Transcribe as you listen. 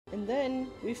And then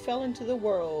we fell into the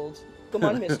world.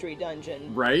 Pokemon Mystery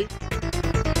Dungeon. Right?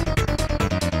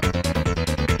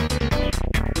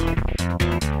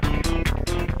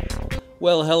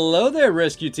 Well, hello there,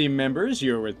 rescue team members.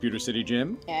 You're with Pewter City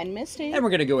Jim. And Misty. And we're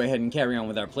going to go ahead and carry on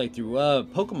with our playthrough of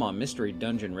Pokemon Mystery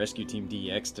Dungeon Rescue Team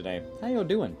DX today. How y'all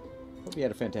doing? Hope you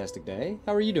had a fantastic day.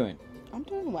 How are you doing? I'm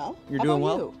doing well. You're How doing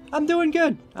about well? you? I'm doing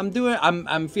good.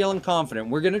 I'm feeling confident.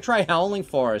 We're going to try Howling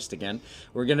Forest again.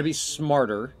 We're going to be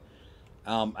smarter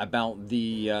about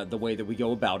the way that we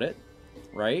go about it,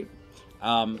 right?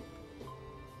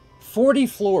 40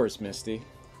 floors, Misty.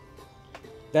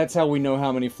 That's how we know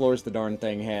how many floors the darn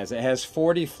thing has. It has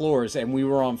 40 floors, and we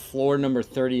were on floor number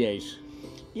 38.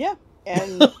 Yeah.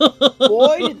 And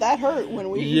boy, did that hurt when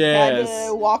we had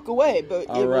to walk away. But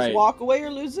it was walk away or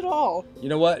lose it all. You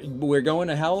know what? We're going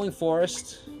to Howling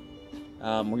Forest.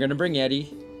 We're going to bring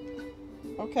Eddie.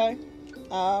 Okay.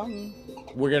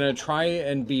 We're going to try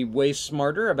and be way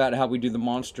smarter about how we do the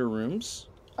monster rooms.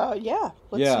 Yeah.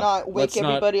 Let's not wake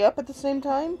everybody up at the same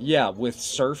time. Yeah, with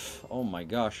Surf. Oh my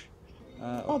gosh.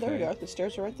 Okay. Oh, there we go. The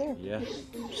stairs are right there. Yeah.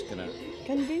 I'm just gonna...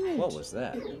 Convenient. What was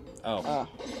that? Oh.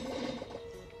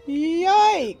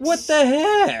 Yikes! What the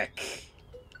heck?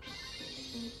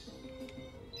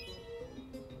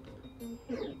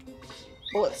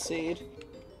 Bullet seed.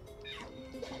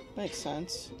 Makes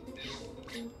sense.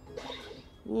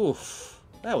 Oof.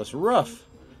 That was rough.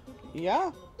 Yeah.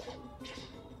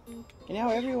 And now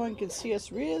everyone can see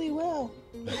us really well.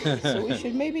 So we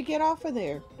should maybe get off of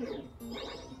there.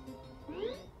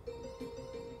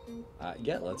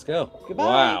 Yeah, let's go. Goodbye.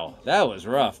 Wow, that was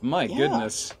rough. My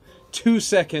goodness. 2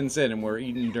 seconds in and we're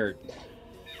eating dirt.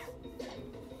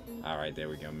 Alright, there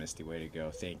we go, Misty. Way to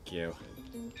go. Thank you.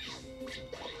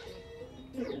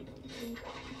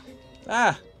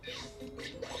 Ah!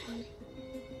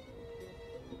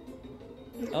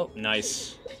 Oh,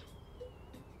 nice.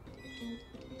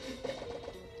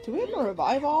 Do we have a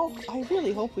revive all? I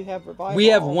really hope we have revive all. We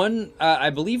have one, I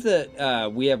believe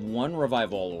that we have one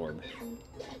revive all orb.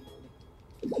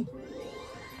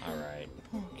 Alright.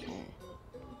 Okay.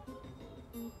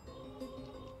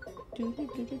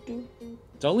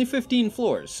 It's only 15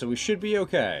 floors, so we should be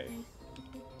okay.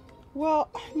 Well,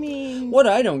 I mean... What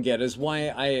I don't get is why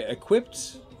I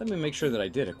equipped... Let me make sure that I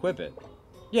did equip it.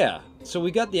 Yeah, so we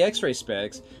got the X-ray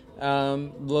specs.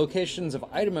 Locations of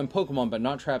item and Pokemon, but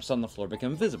not traps on the floor,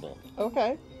 become visible.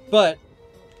 Okay. But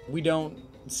we don't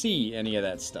see any of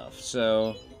that stuff,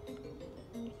 so...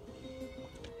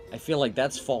 I feel like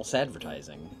that's false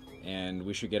advertising, and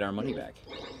we should get our money back.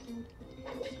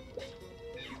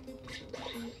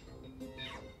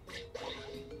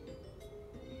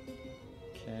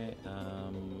 Okay,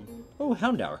 oh,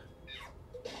 Houndour.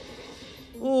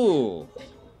 Ooh.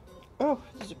 Oh,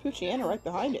 there's a Poochyena right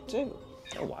behind it, too.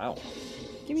 Oh, wow.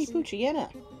 Give me Poochyena.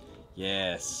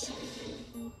 Yes.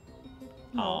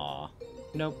 No. Aw.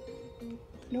 Nope.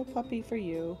 No puppy for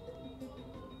you.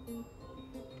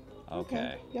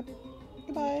 Okay. Yep.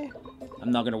 Goodbye.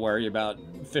 I'm not going to worry about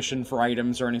fishing for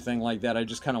items or anything like that. I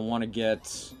just kind of want to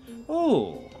get...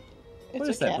 Oh! What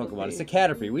is that Pokemon? It's a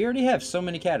Caterpie. We already have so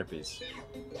many Caterpies.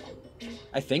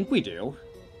 I think we do.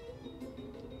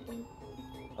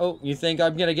 Oh, you think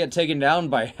I'm going to get taken down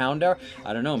by Houndour?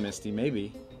 I don't know, Misty.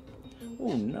 Maybe.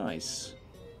 Oh, nice.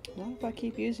 Not if I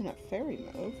keep using a fairy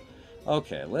move.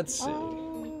 Okay, let's see.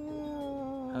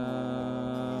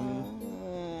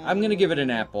 I'm going to give it an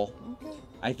apple. Okay.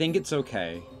 I think it's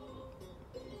okay.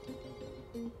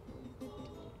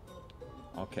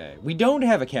 Okay. We don't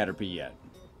have a Caterpie yet.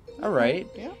 Alright.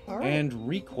 Yeah, alright. And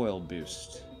recoil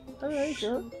boost. Alright,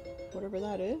 sure. Whatever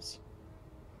that is.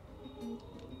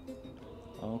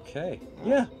 Okay.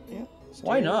 Yeah. Yeah.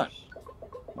 Why not?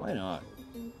 Why not?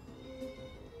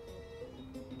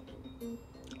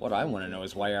 What I want to know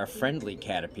is why our friendly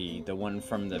Caterpie, the one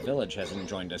from the village, hasn't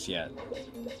joined us yet.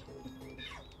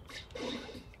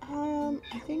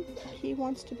 I think he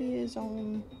wants to be his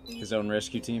own... His own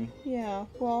rescue team? Yeah,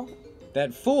 well...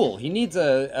 That fool! He needs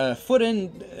a foot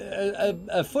in...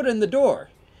 a foot in the door!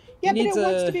 Yeah, but it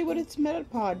wants to be with its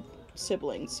Metapod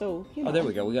siblings, so, you know... Oh, there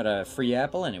we go. We got a free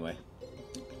apple anyway.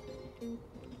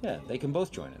 Yeah, they can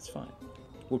both join. It's fine.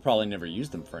 We'll probably never use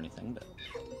them for anything, but...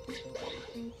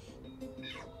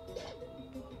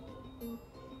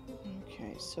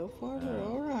 Okay, so far we're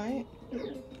alright.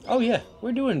 Oh, yeah.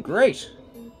 We're doing great!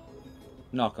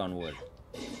 Knock on wood.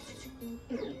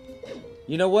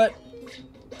 You know what?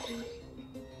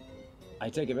 I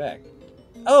take it back.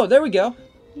 Oh, there we go!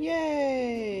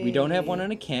 Yay! We don't have one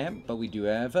in a camp, but we do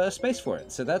have space for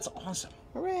it, so that's awesome.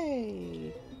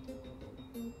 Hooray!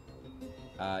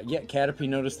 Yeah, Caterpie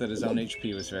noticed that his own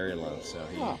HP was very low, so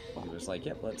Oh. he was like,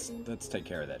 "Yep, let's take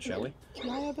care of that, shall we?" Can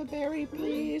I have a berry,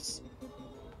 please?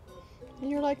 And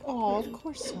you're like, oh, of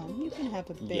course, son. You can have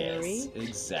a berry. Yes,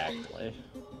 exactly.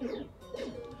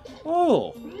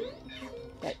 Oh!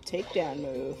 That takedown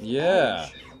move. Yeah.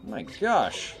 Ouch. Oh my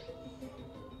gosh.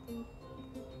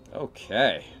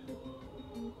 Okay.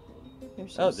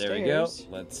 There's some Oh, there we go.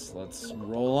 stairs. Let's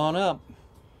roll on up.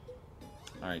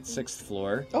 All right, 6th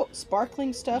floor. Oh,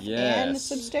 sparkling stuff and Yes.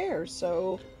 some stairs.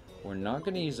 So We're not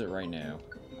going to use it right now.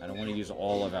 I don't want to use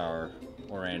all of our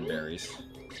Oran berries.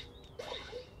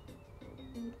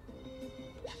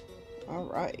 all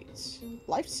right,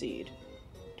 life seed.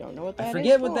 Don't know what that is. I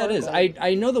forget what that for, is. but-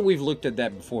 I know that we've looked at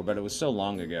that before, but it was so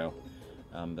long ago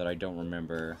that I don't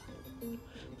remember.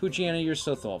 Poochiana, you're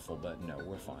so thoughtful, but no,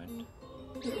 we're fine.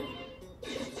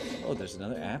 Oh, there's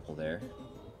another apple there.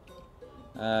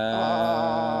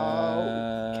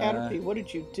 Caterpie, what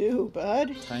did you do,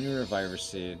 bud? Tiny Reviver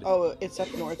Seed. Oh, it's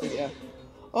up north of you.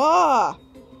 Ah!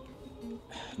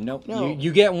 Nope. No.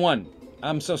 You get one.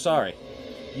 I'm so sorry.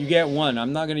 You get one.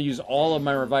 I'm not going to use all of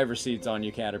my Reviver Seeds on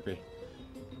you, Caterpie.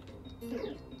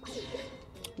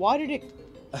 Why did it...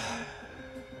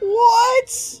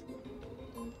 What?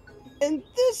 And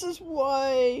this is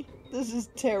why... This is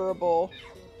terrible.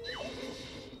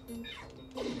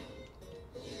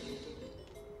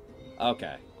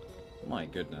 Okay. My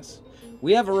goodness.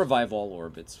 We have a Revival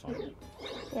Orb. It's fine.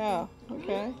 Yeah,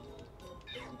 okay.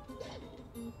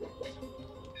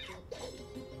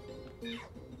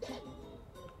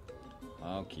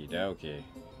 Okie dokie.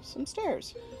 Some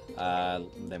stairs.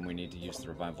 Then we need to use the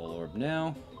Revival Orb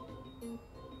now.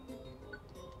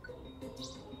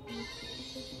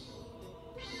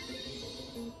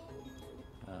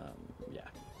 Yeah.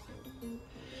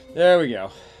 There we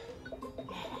go.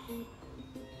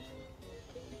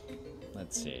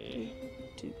 Let's see.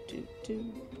 Do.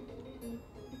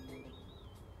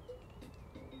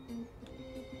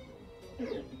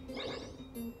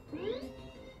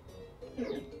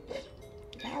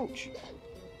 Ouch.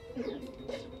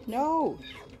 No.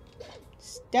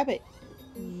 Stab it.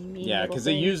 Mean Yeah, little because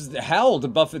it thing. used Howl to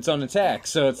buff its own attack,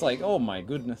 so it's like, oh my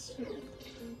goodness.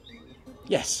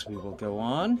 Yes, we will go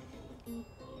on.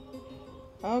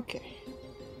 Okay.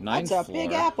 Ninth That's a floor.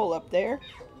 big apple up there.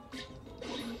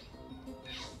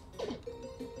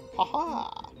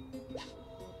 Haha.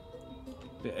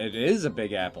 It is a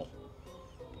big apple.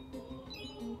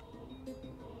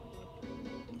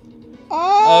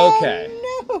 Oh, Okay.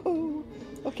 no.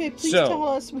 Okay, please So- tell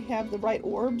us we have the right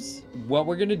orbs. What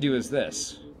we're gonna do is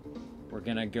this. We're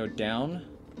gonna go down.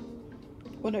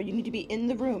 Well, no, you need to be in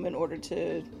the room in order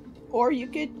to... Or you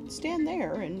could stand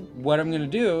there and... What I'm gonna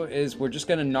do is we're just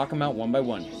gonna knock them out one by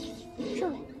one.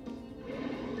 Sure.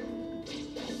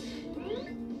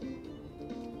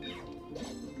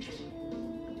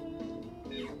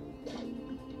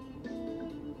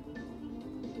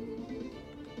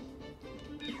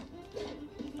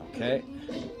 Okay.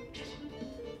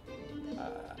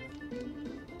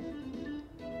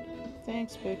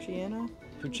 Thanks, Poochiana.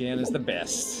 Poochiana's the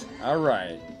best.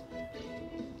 Alright.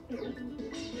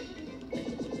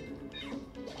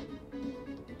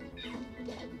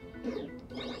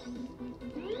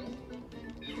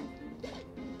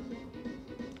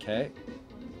 Okay.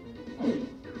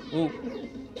 Ooh.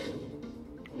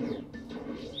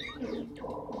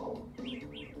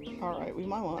 Alright, we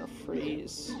might want to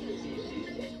freeze.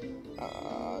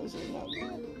 This is not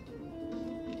good.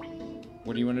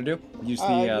 What do you want to do? Use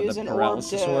Use the an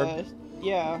paralysis orb?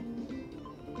 Yeah.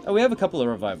 Oh, we have a couple of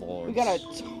revival orbs. We got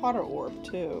a Totter orb,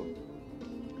 too.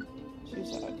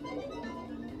 Let's use that.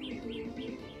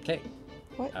 Okay.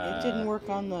 What? It didn't work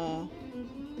on the...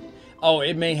 Oh,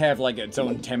 it may have like its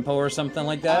own tempo or something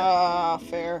like that. Ah,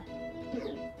 fair.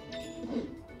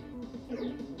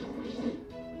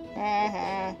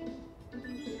 Haha.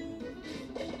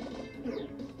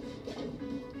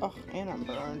 Oh, and I'm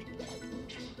burned.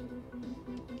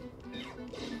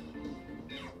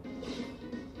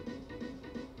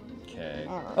 Okay.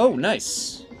 Alright. Oh,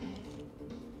 nice.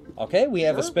 Okay, we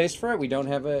have a Sure. space for it. We don't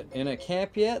have it in a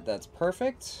camp yet. That's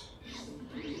perfect.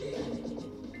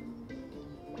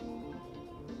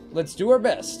 Let's do our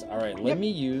best. All right, let Yep. me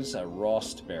use a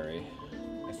Rost berry.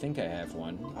 I think I have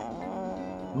one.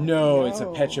 No, No, it's a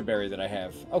Pecha berry that I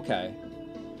have. Okay.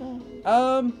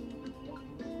 I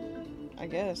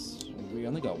guess. We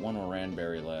only got one Oran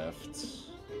berry left.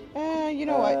 You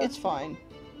know what? It's fine.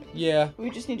 Yeah. We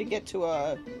just need to get to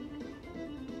a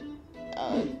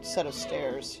set of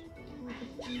stairs.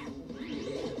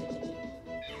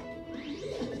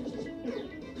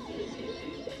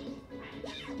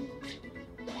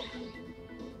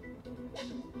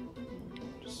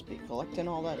 collecting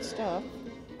all that stuff.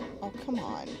 Oh, come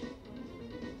on.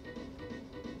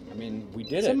 I mean, we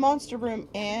did It's it. a monster room,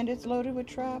 and it's loaded with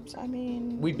traps. I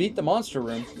mean... We beat the monster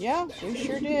room. Yeah, we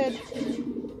sure did.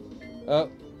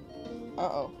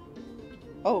 Uh-oh.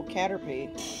 Oh, Caterpie.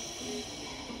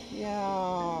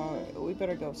 Yeah, we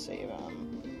better go save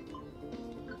him.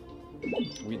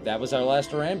 That was our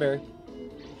last Oranberry.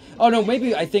 Oh, no,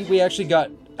 maybe I think we actually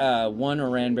got one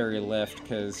Oranberry left,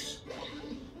 because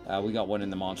we got one in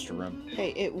the monster room.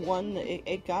 Hey, it won,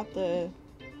 it got the...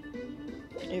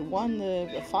 It won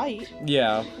the fight.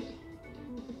 Yeah.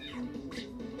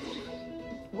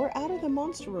 We're out of the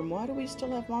monster room. Why do we still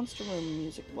have monster room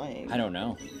music playing? I don't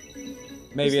know.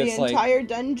 Maybe Is it's the like... entire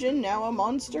dungeon now a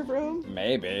monster room?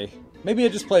 Maybe. Maybe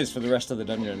it just plays for the rest of the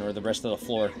dungeon or the rest of the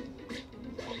floor.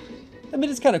 I mean,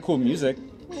 it's kind of cool music.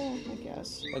 Yeah, I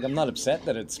guess. Like, I'm not upset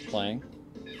that it's playing.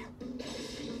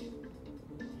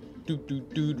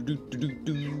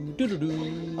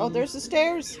 Oh, there's the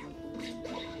stairs.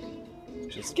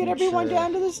 Just Get make everyone sure.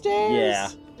 down to the stairs.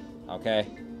 Yeah. Okay.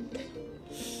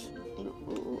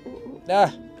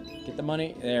 Ah, get the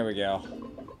money. There we go.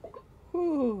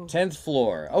 Ooh. 10th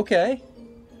floor. Okay.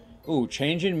 Ooh,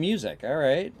 change in music. All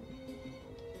right.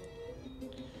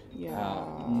 Yeah.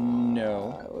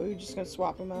 No. We're just gonna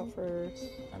swap them out for.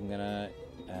 I'm gonna.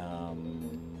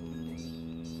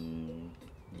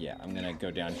 Yeah, I'm gonna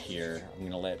go down here. I'm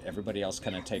gonna let everybody else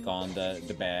kind of take on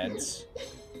the bads.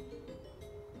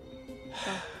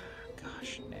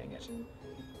 Gosh, dang it.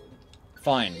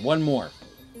 Fine, one more.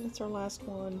 That's our last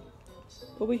one.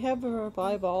 But we have our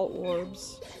revive all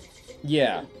orbs.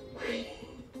 Yeah.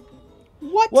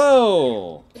 What?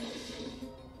 Whoa!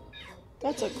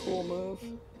 That's a cool move.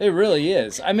 It really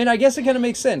is. I mean, I guess it kind of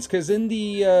makes sense, because in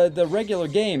the regular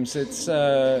games, it's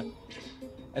a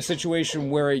situation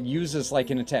where it uses, like,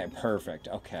 an attack. Perfect.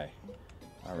 Okay.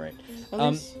 Alright.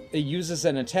 It uses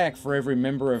an attack for every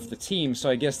member of the team, so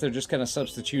I guess they're just kind of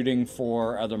substituting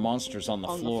for other monsters on the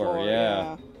floor.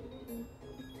 Yeah.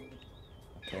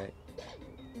 Okay.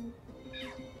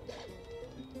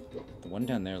 The one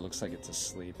down there looks like it's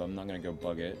asleep. I'm not going to go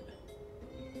bug it.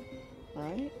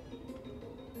 Alright.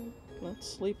 Let's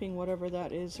sleeping whatever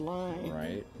that is line.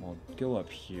 Right. We'll go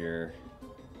up here.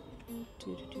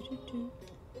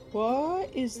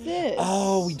 What is this?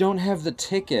 Oh, we don't have the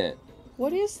ticket.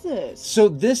 What is this? So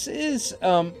this is,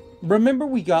 remember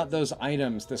we got those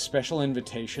items, the special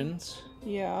invitations?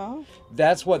 Yeah.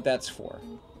 That's what that's for.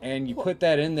 And you put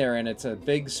that in there, and it's a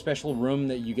big special room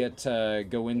that you get to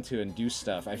go into and do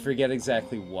stuff. I forget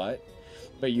exactly what,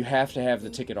 but you have to have the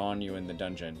ticket on you in the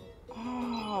dungeon.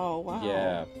 Oh, wow.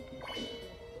 Yeah.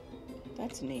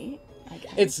 That's neat, I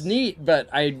guess. It's neat, but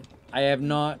I have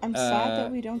not... I'm sad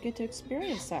that we don't get to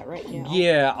experience that right now.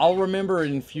 Yeah, I'll remember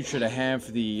in future to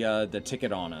have the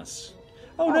ticket on us.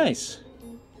 Oh, nice.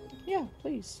 Yeah,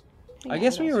 please. I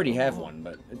guess we already have one,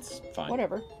 but it's fine.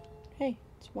 Whatever. Hey,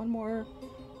 it's one more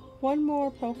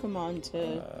Pokemon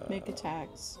to make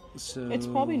attacks. So... It's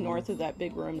probably north of that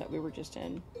big room that we were just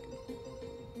in.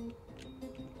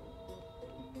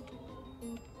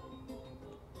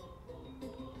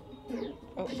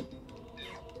 Oh. Ouch.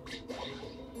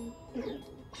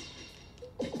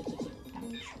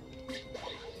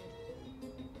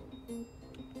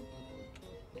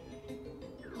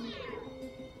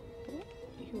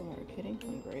 You are getting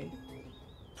hungry.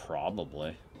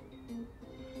 Probably.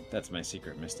 That's my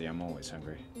secret, Misty. I'm always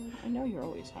hungry. I know you're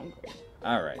always hungry.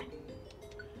 Alright.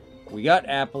 We got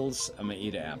apples. I'm gonna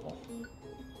eat an apple.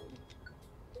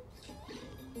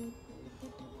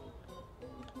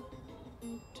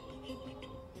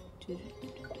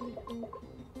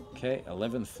 Okay,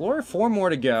 11th floor. 4 more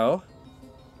to go.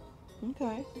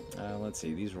 Okay. Let's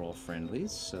see. These are all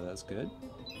friendlies, so that's good.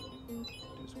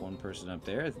 There's one person up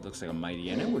there. It looks like a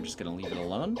mighty Enna. We're just gonna leave it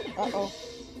alone. Uh-oh.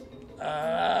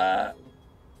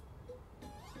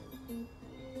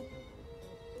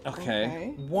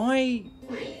 Okay. Why?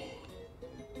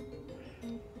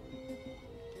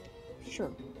 Sure.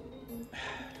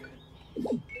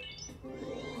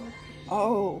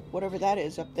 Oh, whatever that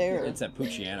is up there. It's a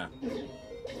Poochyena.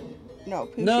 No,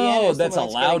 Poochyena No, is the that's a one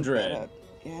getting Loudred. fed up.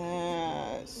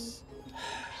 Yes.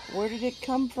 Where did it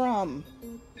come from?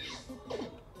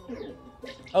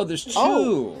 Oh, there's 2.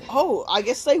 Oh, I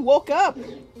guess they woke up.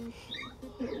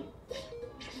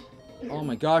 Oh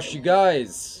my gosh, you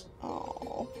guys.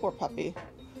 Oh, poor puppy.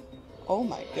 Oh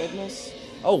my goodness.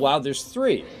 Oh wow, there's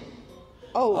 3.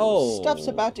 Oh, stuff's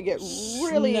about to get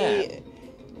really, snap.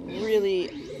 really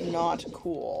not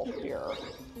cool here.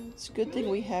 It's a good thing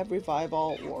we have revive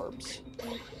all orbs.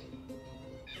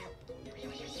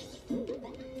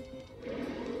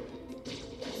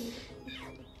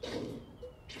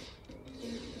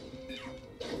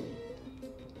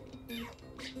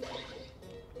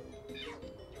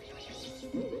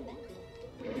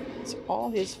 all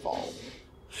his fault.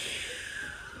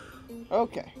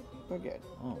 Okay, we're good.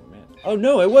 Oh, man. Oh,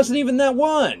 no, it wasn't even that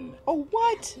one! Oh,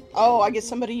 what? Oh, I guess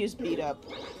somebody used beat up.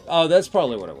 Oh, that's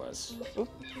probably what it was.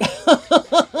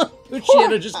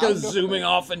 Poochyena just goes zooming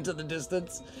off into the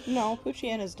distance. No,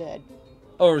 Poochyena's dead.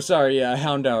 Oh, sorry, yeah,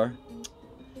 Houndour.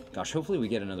 Gosh, hopefully we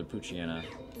get another Poochyena.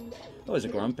 Oh, it's a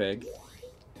Grumpig.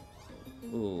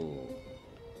 Ooh.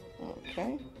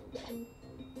 Okay.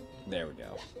 There we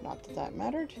go. Not that that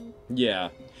mattered. Yeah.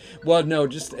 Well, no,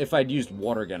 just if I'd used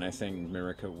Water Gun, I think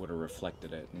Miraca would have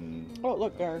reflected it. And Oh,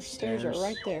 look, our stairs are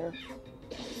right there.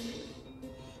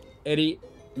 Eddie,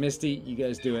 Misty, you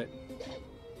guys do it.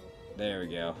 There we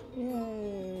go.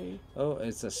 Yay. Oh,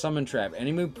 it's a Summon Trap.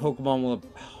 Any move Pokemon will...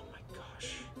 Oh, my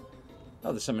gosh.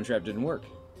 Oh, the Summon Trap didn't work.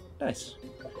 Nice.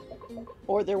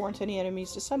 Or there weren't any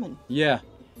enemies to summon. Yeah.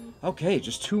 Okay,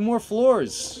 just 2 more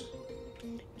floors.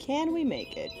 Can we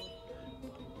make it?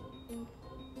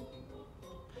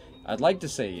 I'd like to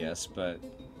say yes, but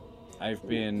I've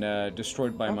been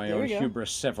destroyed by my own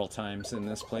hubris several times in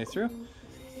this playthrough.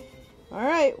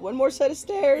 Alright, one more set of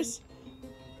stairs.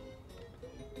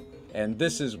 And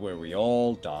this is where we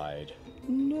all died.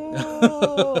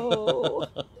 No.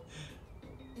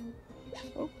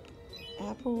 Oh,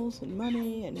 apples and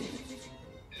money and...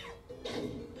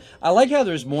 I like how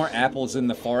there's more apples in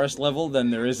the forest level than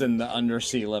there is in the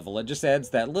undersea level. It just adds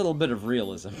that little bit of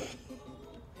realism.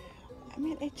 I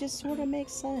mean, it just sort of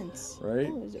makes sense. Right?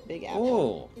 Oh, there's a big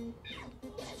apple. Oh.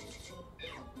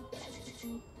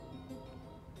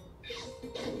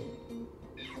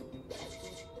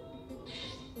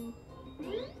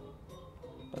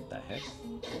 What the heck?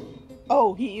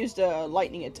 Oh, he used a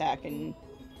lightning attack, and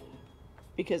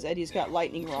because Eddie's got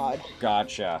lightning rod.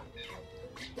 Gotcha.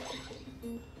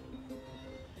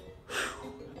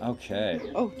 Okay.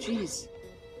 Oh, jeez.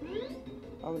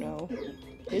 Oh, no.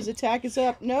 His attack is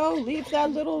up. No, leave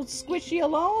that little squishy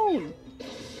alone.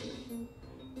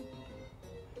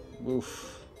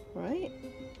 Oof. Right?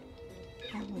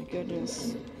 Oh, my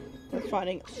goodness. We're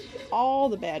fighting all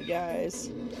the bad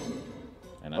guys.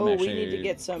 And I'm actually we need to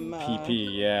get some...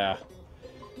 PP, yeah.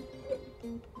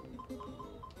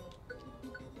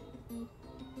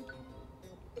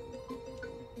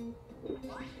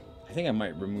 I think I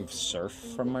might remove Surf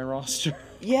from my roster.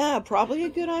 Yeah, probably a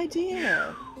good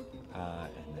idea.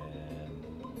 And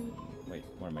then... Wait,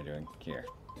 what am I doing? Here.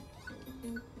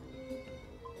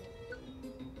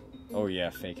 Oh yeah,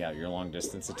 fake out your long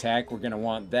distance attack. We're gonna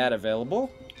want that available.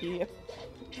 Yep.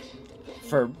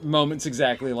 For moments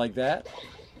exactly like that.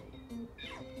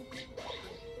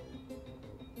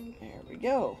 There we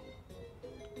go.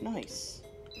 Nice.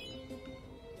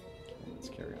 Let's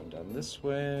carry on down this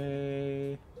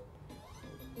way.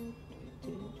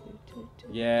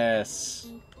 Yes.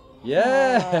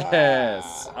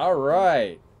 Yes. All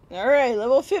right. All right,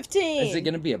 level 15. Is it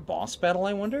going to be a boss battle,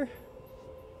 I wonder?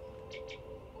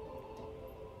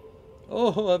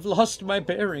 Oh, I've lost my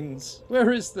bearings.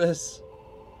 Where is this?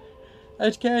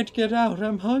 I can't get out.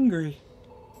 I'm hungry.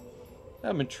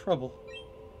 I'm in trouble.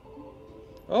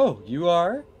 Oh, you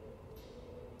are?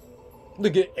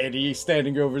 Look at Eddie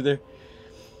standing over there.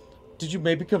 Did you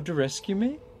maybe come to rescue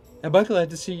me? Am I glad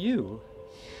to see you?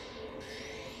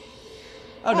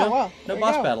 Oh, no. Well, no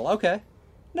boss battle. Okay.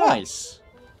 Nice.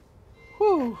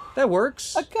 Whew. That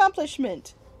works.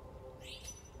 Accomplishment.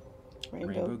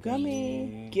 Rainbow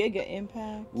Gummy. Giga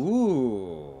Impact.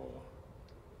 Ooh.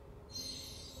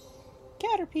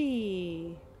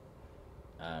 Caterpie.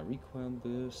 Recoil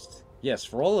boost. Yes,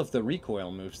 for all of the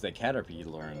recoil moves that Caterpie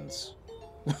learns.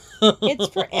 It's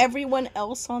for everyone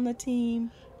else on the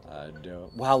team.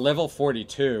 Wow, level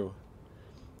 42.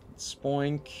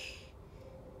 Spoink.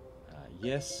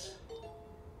 Yes.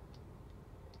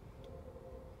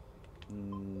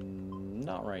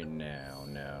 Not right now,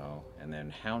 no. And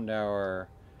then Houndour.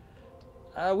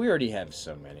 We already have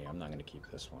so many. I'm not going to keep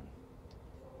this one.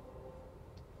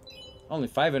 Only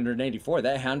 584.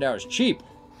 That Houndour is cheap.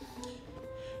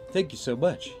 Thank you so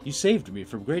much. You saved me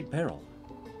from great peril.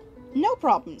 No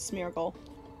problem, Smeargle.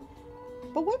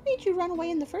 But what made you run away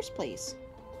in the first place?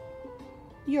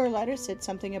 Your letter said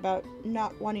something about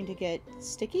not wanting to get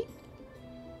sticky?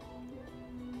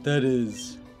 That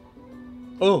is...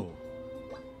 Oh.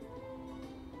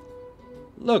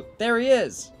 Look, there he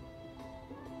is.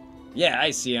 Yeah, I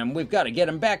see him. We've got to get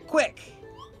him back quick.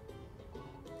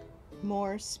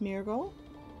 More Smeargle?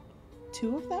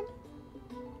 2 of them?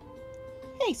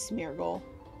 Hey, Smeargle.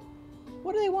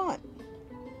 What do they want?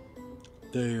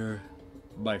 They're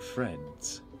my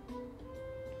friends.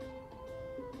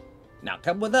 Now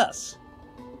come with us.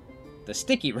 The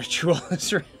sticky ritual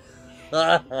is...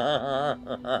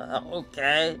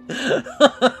 Okay.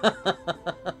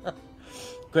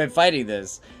 Quit fighting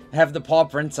this. Have the paw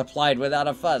prints applied without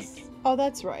a fuss. Oh,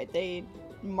 that's right. They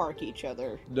mark each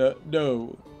other.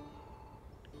 No.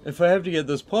 If I have to get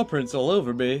those paw prints all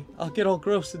over me, I'll get all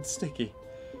gross and sticky.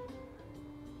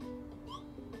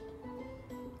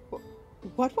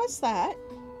 What was that?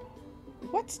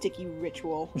 What sticky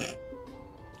ritual?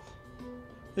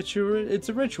 It's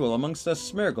a ritual amongst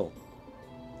us Smeargle.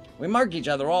 We mark each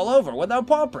other all over with our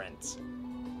paw prints.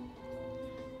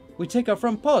 We take our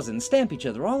front paws and stamp each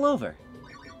other all over.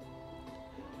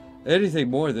 Anything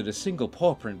more than a single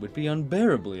paw print would be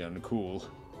unbearably uncool.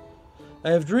 I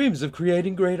have dreams of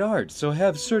creating great art, so I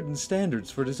have certain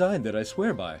standards for design that I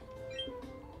swear by.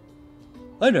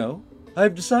 I know. I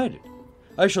have decided.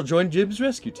 I shall join Jim's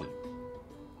rescue team.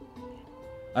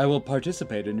 I will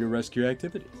participate in your rescue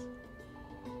activities.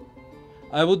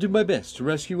 I will do my best to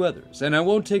rescue others, and I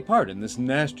won't take part in this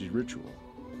nasty ritual.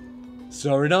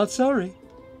 Sorry, not sorry.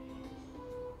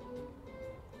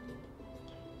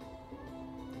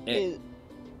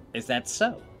 Is that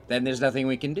so? Then there's nothing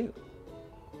we can do.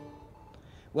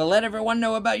 Well, let everyone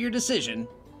know about your decision.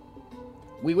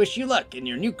 We wish you luck in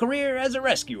your new career as a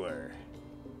rescuer.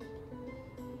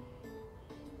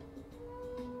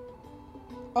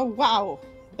 Oh, wow.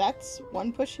 That's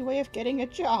one pushy way of getting a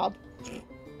job.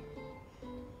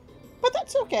 But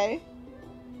that's okay.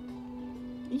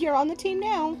 You're on the team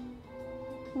now.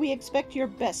 We expect your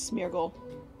best, Smeargle.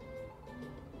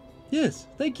 Yes,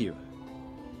 thank you.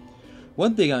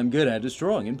 One thing I'm good at is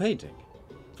drawing and painting.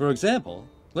 For example,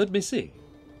 let me see.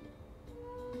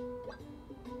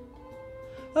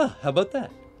 Ah, how about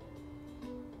that?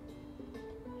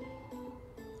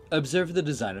 Observe the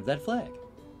design of that flag.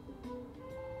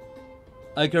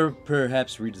 I could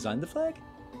perhaps redesign the flag?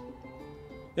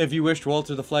 If you wish to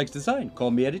alter the flag's design, call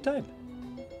me anytime.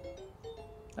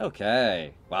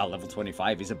 Okay. Wow, level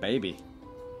 25, he's a baby.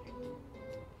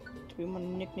 Do we want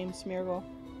to nickname Smeargle?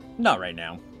 Not right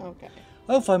now. Okay.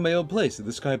 I'll find my own place in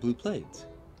the sky blue plains.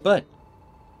 But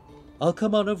I'll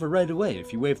come on over right away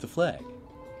if you wave the flag.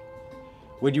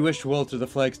 When you wish to alter the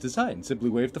flag's design, simply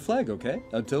wave the flag, okay?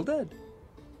 Until then.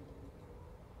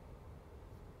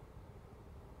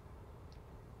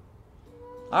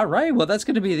 Alright, well that's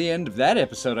going to be the end of that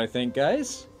episode, I think,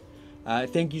 guys.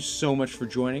 Thank you so much for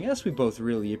joining us. We both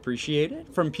really appreciate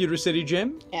it. From Pewter City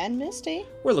Jim. And Misty.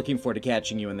 We're looking forward to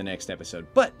catching you in the next episode.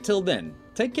 But till then,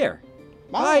 take care.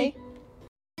 Bye.